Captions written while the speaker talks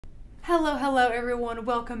Hello everyone,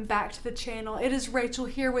 welcome back to the channel. It is Rachel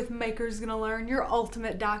here with Makers Gonna Learn, your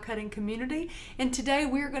ultimate die cutting community, and today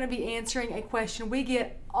we're going to be answering a question we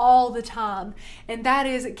get all the time, and that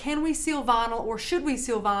is, can we seal vinyl or should we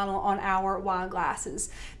seal vinyl on our wine glasses?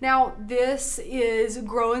 Now this is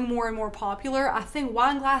growing more and more popular. I think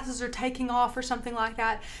wine glasses are taking off or something like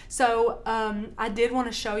that, so I did want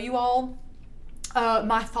to show you all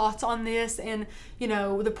my thoughts on this, and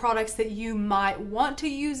the products that you might want to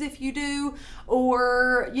use if you do,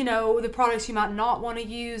 or the products you might not want to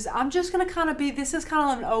use. I'm just going to kind of this is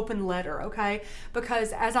kind of an open letter, okay?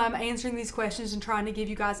 Because as I'm answering these questions and trying to give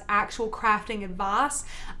you guys actual crafting advice,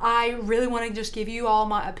 I really want to just give you all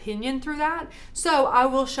my opinion through that. So I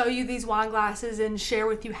will show you these wine glasses and share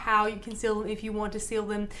with you how you can seal them if you want to seal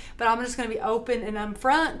them, but I'm just going to be open and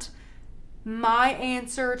upfront. My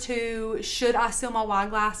answer to should I seal my wine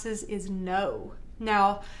glasses is no.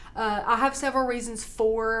 Now, I have several reasons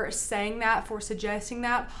for saying that, for suggesting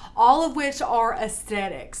that, all of which are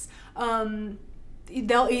aesthetics.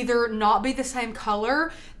 They'll either not be the same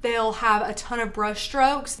color, they'll have a ton of brush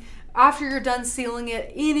strokes. After you're done sealing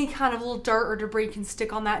it, any kind of little dirt or debris can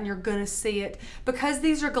stick on that and you're gonna see it. Because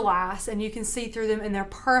these are glass and you can see through them and they're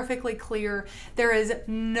perfectly clear, there is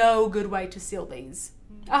no good way to seal these.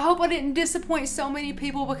 I hope I didn't disappoint so many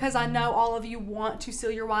people, because I know all of you want to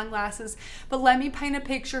seal your wine glasses, but let me paint a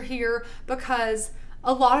picture here, because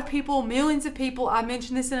a lot of people, millions of people, I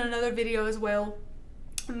mentioned this in another video as well,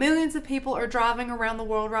 millions of people are driving around the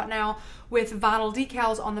world right now with vinyl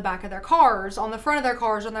decals on the back of their cars, on the front of their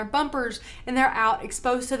cars, on their bumpers, and they're out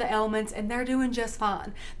exposed to the elements and they're doing just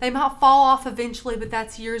fine. They might fall off eventually, but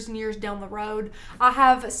that's years and years down the road. I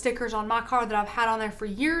have stickers on my car that I've had on there for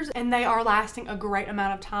years and they are lasting a great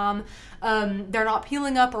amount of time. They're not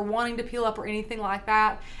peeling up or wanting to peel up or anything like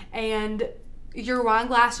that, and your wine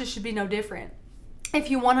glasses should be no different. If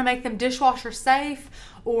you want to make them dishwasher safe,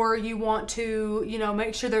 or you want to,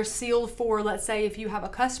 make sure they're sealed for, let's say, if you have a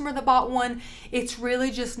customer that bought one, it's really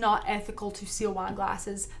just not ethical to seal wine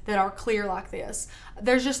glasses that are clear like this.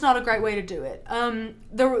 There's just not a great way to do it.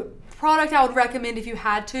 The product I would recommend if you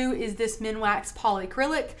had to is this Minwax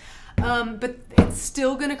polyacrylic. But it's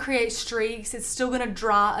still going to create streaks. It's still going to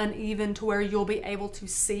dry uneven to where you'll be able to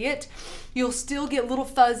see it. You'll still get little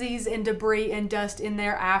fuzzies and debris and dust in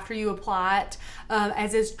there after you apply it.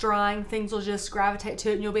 As it's drying, things will just gravitate to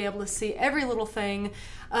it and you'll be able to see every little thing.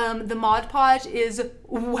 The Mod Podge is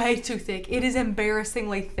way too thick. It is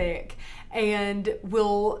embarrassingly thick and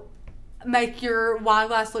will make your wine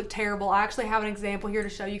glass look terrible. I actually have an example here to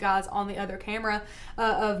show you guys on the other camera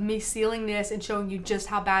of me sealing this and showing you just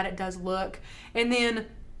how bad it does look. And then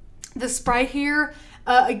the spray here,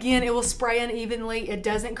 again, it will spray unevenly. It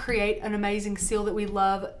doesn't create an amazing seal that we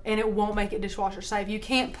love, and it won't make it dishwasher safe. You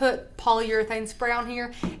can't put polyurethane spray on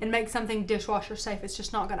here and make something dishwasher safe. It's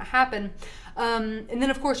just not going to happen. And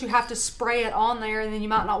then of course you have to spray it on there, and then you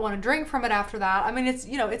might not want to drink from it after that. I mean, it's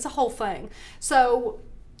it's a whole thing. So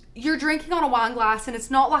you're drinking on a wine glass, and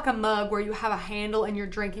it's not like a mug where you have a handle and you're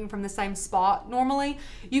drinking from the same spot. Normally,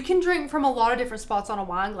 you can drink from a lot of different spots on a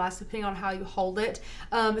wine glass depending on how you hold it.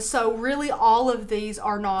 So really all of these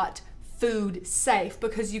are not food safe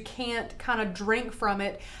because you can't kind of drink from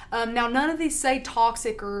it. Now none of these say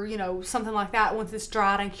toxic or something like that once it's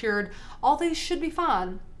dried and cured. All these should be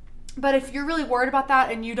fine. But if you're really worried about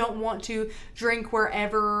that and you don't want to drink from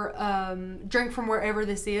wherever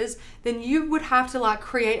this is, then you would have to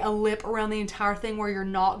create a lip around the entire thing where you're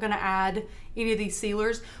not going to add any of these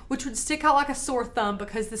sealers, which would stick out like a sore thumb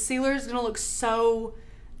because the sealer is going to look so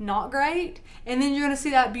not great. And then you're going to see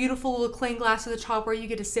that beautiful little clean glass at the top where you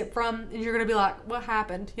get to sip from, and you're going to be like, what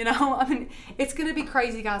happened? I mean, it's going to be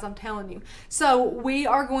crazy, guys, I'm telling you. So we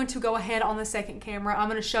are going to go ahead on the second camera. I'm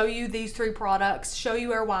going to show you these three products, show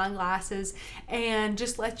you our wine glasses, and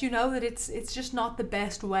just let you know that it's just not the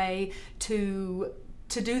best way to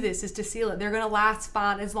do this, is to seal it. They're going to last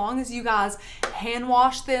fine as long as you guys hand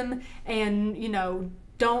wash them and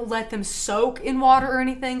don't let them soak in water or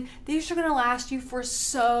anything. These are going to last you for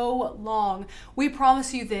so long. We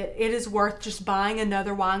promise you that it is worth just buying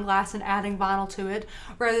another wine glass and adding vinyl to it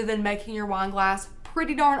rather than making your wine glass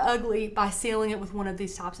pretty darn ugly by sealing it with one of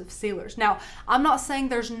these types of sealers. Now, I'm not saying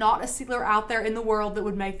there's not a sealer out there in the world that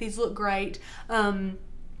would make these look great. The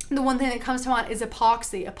one thing that comes to mind is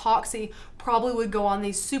epoxy. Epoxy probably would go on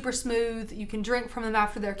these super smooth. You can drink from them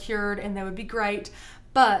after they're cured and they would be great.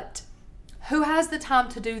 But who has the time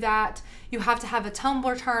to do that? You have to have a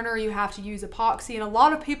tumbler turner, you have to use epoxy, and a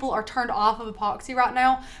lot of people are turned off of epoxy right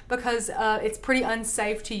now because it's pretty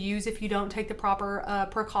unsafe to use if you don't take the proper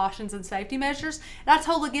precautions and safety measures. And I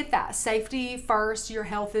totally get that. Safety first, your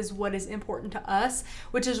health is what is important to us,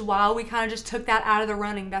 which is why we kind of just took that out of the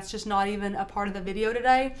running. That's just not even a part of the video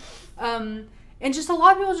today. And just a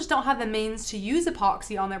lot of people just don't have the means to use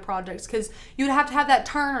epoxy on their projects because you would have to have that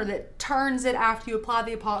turner that turns it after you apply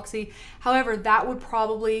the epoxy. However, that would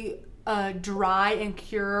probably dry and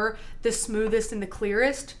cure the smoothest and the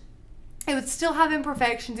clearest. It would still have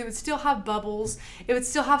imperfections, it would still have bubbles, it would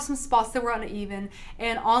still have some spots that were uneven,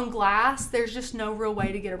 and on glass there's just no real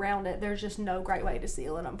way to get around it. There's just no great way to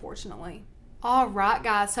seal it, unfortunately. All right,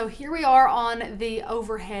 guys, so here we are on the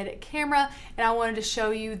overhead camera, and I wanted to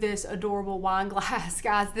show you this adorable wine glass.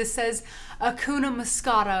 Guys, this says Acuna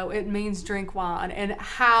Moscato. It means drink wine, and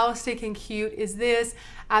how stinking cute is this?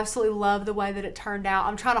 Absolutely love the way that it turned out.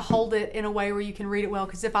 I'm trying to hold it in a way where you can read it well,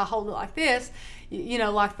 because if I hold it like this, you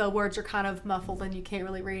know, like the words are kind of muffled and you can't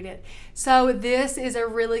really read it. So this is a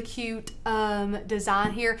really cute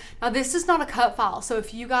design here. Now this is not a cut file, so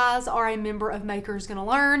if you guys are a member of Makers Gonna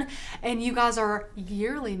Learn and you guys are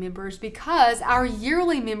yearly members, because our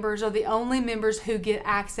yearly members are the only members who get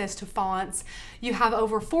access to fonts. You have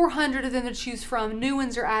over 400 of them to choose from. New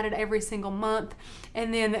ones are added every single month,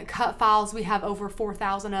 and then cut files we have over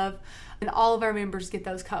 4,000 of. And all of our members get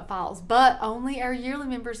those cut files, but only our yearly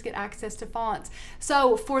members get access to fonts.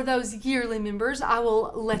 So for those yearly members, I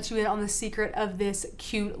will let you in on the secret of this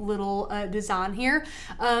cute little design here.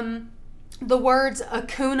 The words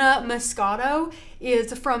Acuna Moscato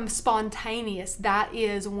is from Spontaneous. That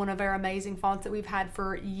is one of our amazing fonts that we've had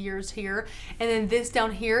for years here. And then this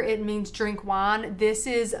down here, it means drink wine. This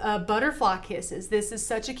is Butterfly Kisses. This is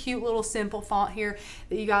such a cute little simple font here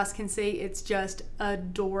that you guys can see. It's just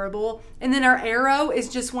adorable. And then our arrow is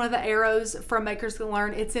just one of the arrows from Makers Gonna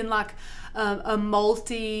Learn. It's in like a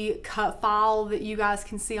multi-cut file that you guys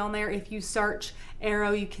can see on there. If you search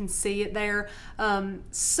arrow, you can see it there.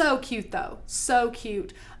 So cute though, so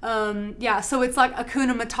cute. Yeah, so it's like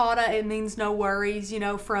Hakuna Matata. It means no worries, you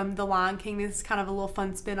know, from The Lion King. This is kind of a little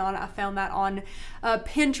fun spin on it. I found that on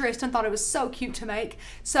Pinterest and thought it was so cute to make.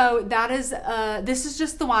 So that is, this is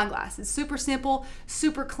just the wine glass. It's super simple,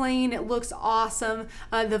 super clean. It looks awesome.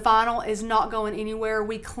 The vinyl is not going anywhere.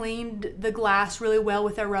 We cleaned the glass really well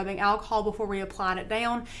with our rubbing alcohol before we applied it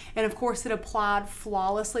down. And of course it applied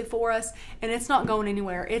flawlessly for us, and it's not going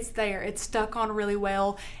anywhere. It's there. It's stuck on really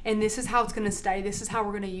well, and this is how it's going to stay. This is how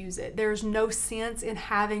we're going to use it. There's no sense in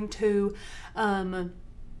having to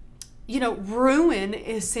you know, ruin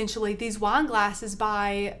essentially these wine glasses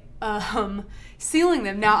by sealing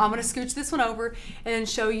them. Now I'm going to scooch this one over and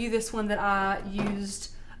show you this one that I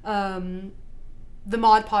used the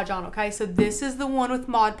Mod Podge on. Okay, so this is the one with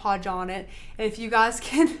Mod Podge on it, and if you guys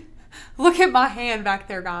can look at my hand back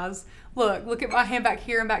there, guys, look at my hand back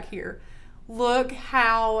here and back here. Look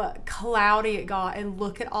how cloudy it got, and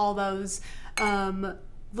look at all those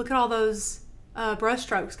brush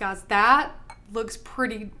strokes, guys. That looks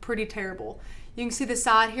pretty terrible. You can see the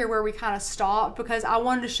side here where we kind of stopped because I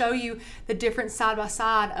wanted to show you the different side by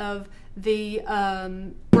side of the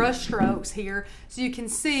brush strokes here, so you can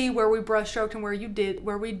see where we brush stroked and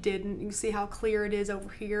where we didn't. You can see how clear it is over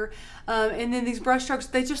here, and then these brush strokes,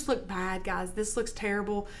 they just look bad, guys. This looks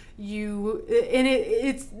terrible.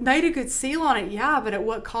 It's made a good seal on it, yeah, but at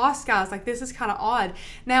what cost, guys? Like, this is kind of odd.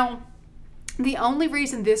 Now the only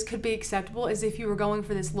reason this could be acceptable is if you were going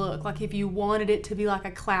for this look, like if you wanted it to be like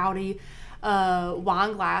a cloudy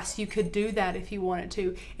wine glass, you could do that if you wanted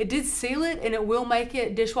to. It did seal it, and it will make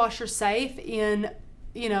it dishwasher safe in,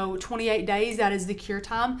 you know, 28 days. That is the cure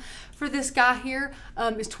time for this guy here,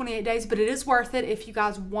 is 28 days, but it is worth it if you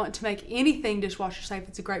guys want to make anything dishwasher safe.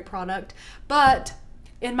 It's a great product, but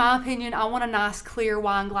in my opinion, I want a nice clear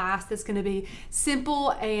wine glass that's going to be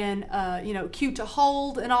simple and you know, cute to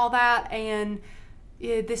hold and all that, and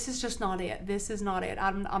this is just not it. This is not it.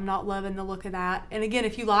 I'm not loving the look of that. And again,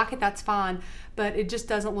 if you like it, that's fine, but it just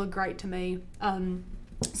doesn't look great to me.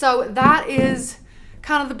 So that is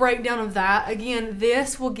kind of the breakdown of that. Again,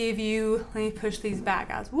 this will give you, let me push these back,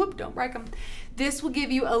 guys. Whoop, don't break them. This will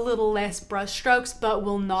give you a little less brush strokes, but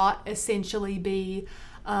will not essentially be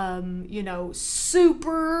you know,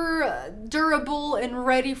 super durable and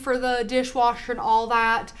ready for the dishwasher and all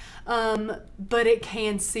that, but it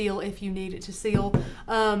can seal if you need it to seal,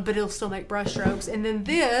 but it'll still make brush strokes. And then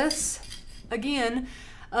this, again,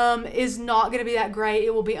 is not going to be that great.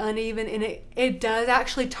 It will be uneven, and it does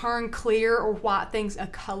actually turn clear or white things a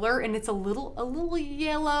color, and it's a little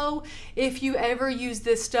yellow. If you ever use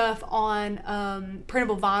this stuff on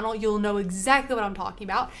printable vinyl, you'll know exactly what I'm talking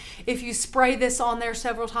about. If you spray this on there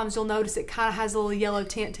several times, you'll notice it kind of has a little yellow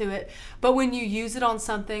tint to it. But when you use it on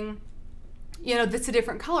something, you know, that's a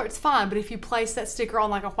different color, it's fine. But if you place that sticker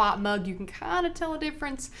on like a white mug, you can kind of tell a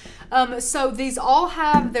difference. So these all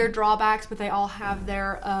have their drawbacks, but they all have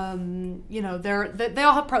their, you know, they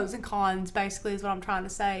all have pros and cons, basically, is what I'm trying to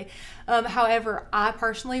say. However, I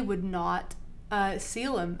personally would not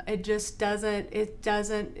seal them. It just doesn't,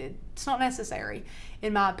 it's not necessary,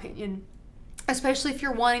 in my opinion. Especially if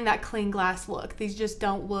you're wanting that clean glass look. These just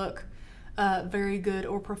don't look very good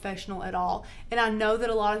or professional at all. And I know that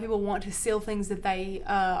a lot of people want to seal things that they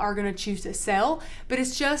are going to choose to sell, but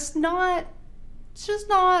it's just not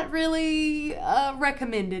really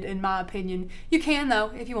recommended, in my opinion. You can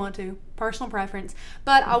though if you want to, personal preference.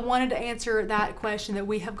 But I wanted to answer that question that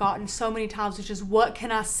we have gotten so many times, which is, what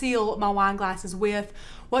can I seal my wine glasses with?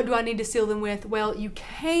 What do I need to seal them with? Well, you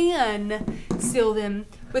can seal them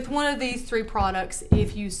with one of these 3 products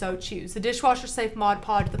if you so choose: the dishwasher safe Mod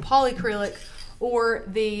Podge, the polyacrylic, or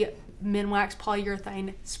the Minwax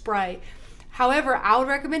polyurethane spray. However, I would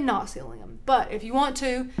recommend not sealing them. But if you want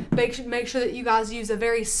to, make sure that you guys use a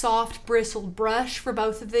very soft bristled brush for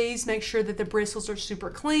both of these. Make sure that the bristles are super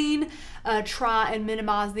clean. Try and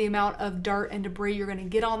minimize the amount of dirt and debris you're going to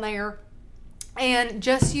get on there. And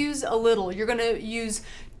just use a little. You're going to use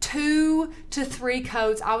 2 to 3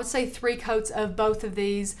 coats. I would say 3 coats of both of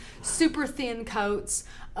these, super thin coats.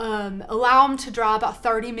 Allow them to dry about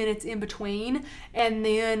 30 minutes in between, and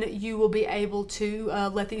then you will be able to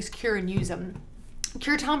let these cure and use them.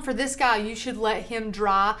 Cure time for this guy, you should let him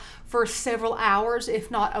dry for several hours, if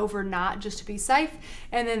not overnight, just to be safe.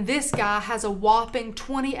 And then this guy has a whopping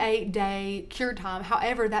 28-day cure time.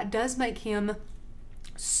 However, that does make him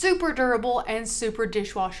super durable and super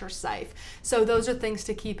dishwasher safe. So those are things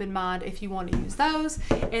to keep in mind if you want to use those.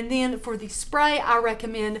 And then for the spray, I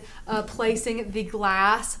recommend placing the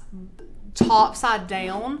glass top side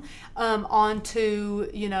down onto,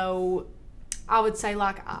 you know, I would say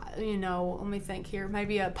like, you know, let me think here,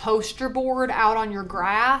 maybe a poster board out on your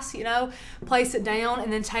grass, you know, place it down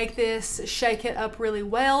and then take this, shake it up really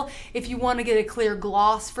well. If you want to get a clear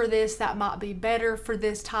gloss for this, that might be better for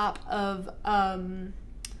this type of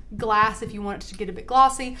glass. If you want it to get a bit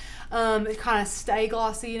glossy, kind of stay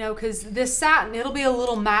glossy, you know, because this satin, it'll be a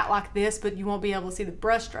little matte like this, but you won't be able to see the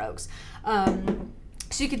brush strokes.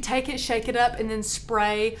 So you can take it, shake it up, and then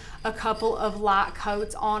spray a couple of light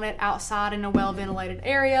coats on it outside in a well-ventilated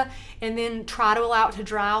area, and then try to allow it to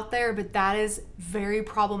dry out there. But that is very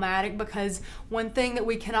problematic, because one thing that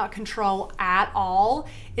we cannot control at all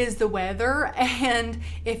is the weather. And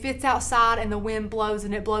if it's outside and the wind blows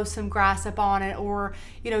and it blows some grass up on it, or,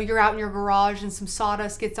 you know, you're out in your garage and some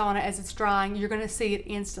sawdust gets on it as it's drying, you're going to see it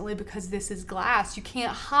instantly, because this is glass. You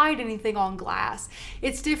can't hide anything on glass.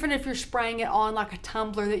 It's different if you're spraying it on like a tumbler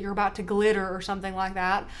that you're about to glitter or something like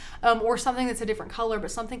that, or something that's a different color. But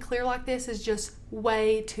something clear like this is just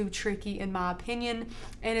way too tricky, in my opinion,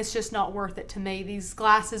 and it's just not worth it to me. These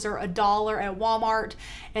glasses are $1 at Walmart,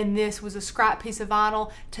 and this was a scrap piece of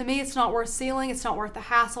vinyl. To me, it's not worth sealing. It's not worth the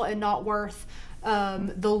hassle, and not worth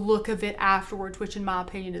the look of it afterwards, which in my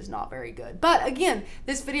opinion is not very good. But again,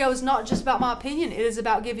 this video is not just about my opinion. It is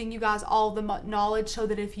about giving you guys all the knowledge, so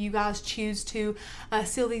that if you guys choose to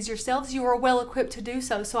seal these yourselves, you are well equipped to do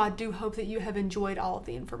so. So I do hope that you have enjoyed all of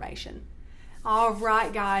the information. All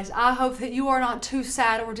right, guys, I hope that you are not too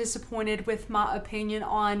sad or disappointed with my opinion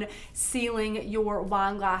on sealing your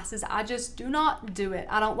wine glasses. I just do not do it.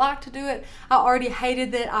 I don't like to do it. I already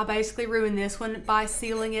hated that I basically ruined this one by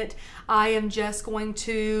sealing it. I am just going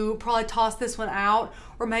to probably toss this one out,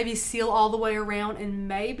 or maybe seal all the way around and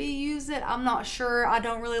maybe use it. I'm not sure. I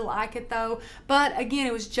don't really like it though. But again,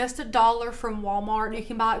 it was just $1 from Walmart. You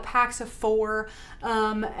can buy packs of 4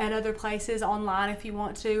 at other places online if you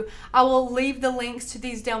want to. I will leave the links to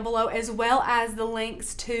these down below, as well as the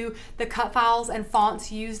links to the cut files and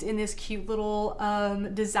fonts used in this cute little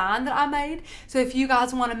design that I made. So if you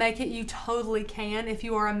guys want to make it, you totally can if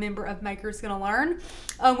you are a member of Makers Gonna Learn,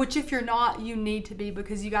 which if you're not, you need to be,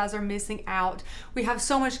 because you guys are missing out. We have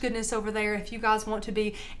so much goodness over there. If you guys want to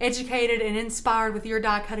be educated and inspired with your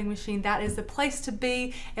die cutting machine, that is the place to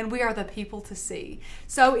be, and we are the people to see.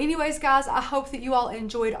 So anyways, guys, I hope that you all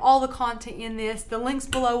enjoyed all the content in this. The links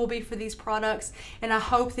below will be for these products. products, and I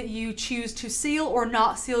hope that you choose to seal or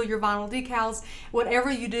not seal your vinyl decals. Whatever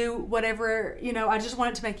you do, whatever, you know, I just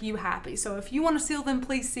want it to make you happy. So if you want to seal them,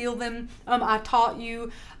 please seal them. I taught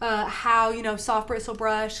you how, you know, soft bristle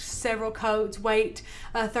brush, several coats, wait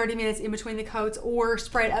 30 minutes in between the coats, or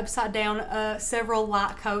spread upside down several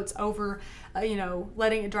light coats over, you know,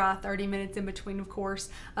 letting it dry 30 minutes in between, of course.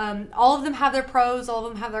 All of them have their pros, all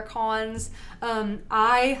of them have their cons.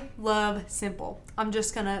 I love simple. I'm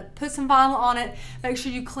just gonna put some vinyl on it. Make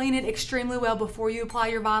sure you clean it extremely well before you apply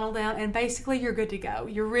your vinyl down, and basically you're good to go.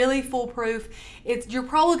 You're really foolproof. You're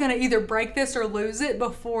probably gonna either break this or lose it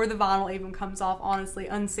before the vinyl even comes off, honestly,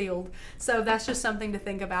 unsealed. So that's just something to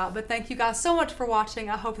think about. But thank you guys so much for watching.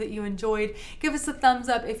 I hope that you enjoyed. Give us a thumbs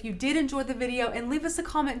up if you did enjoy the video, and leave us a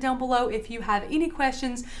comment down below if you have any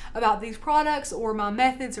questions about these products or my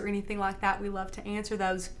methods or anything like that. We love to answer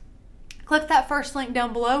those. Click that first link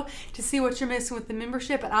down below to see what you're missing with the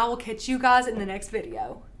membership, and I will catch you guys in the next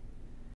video.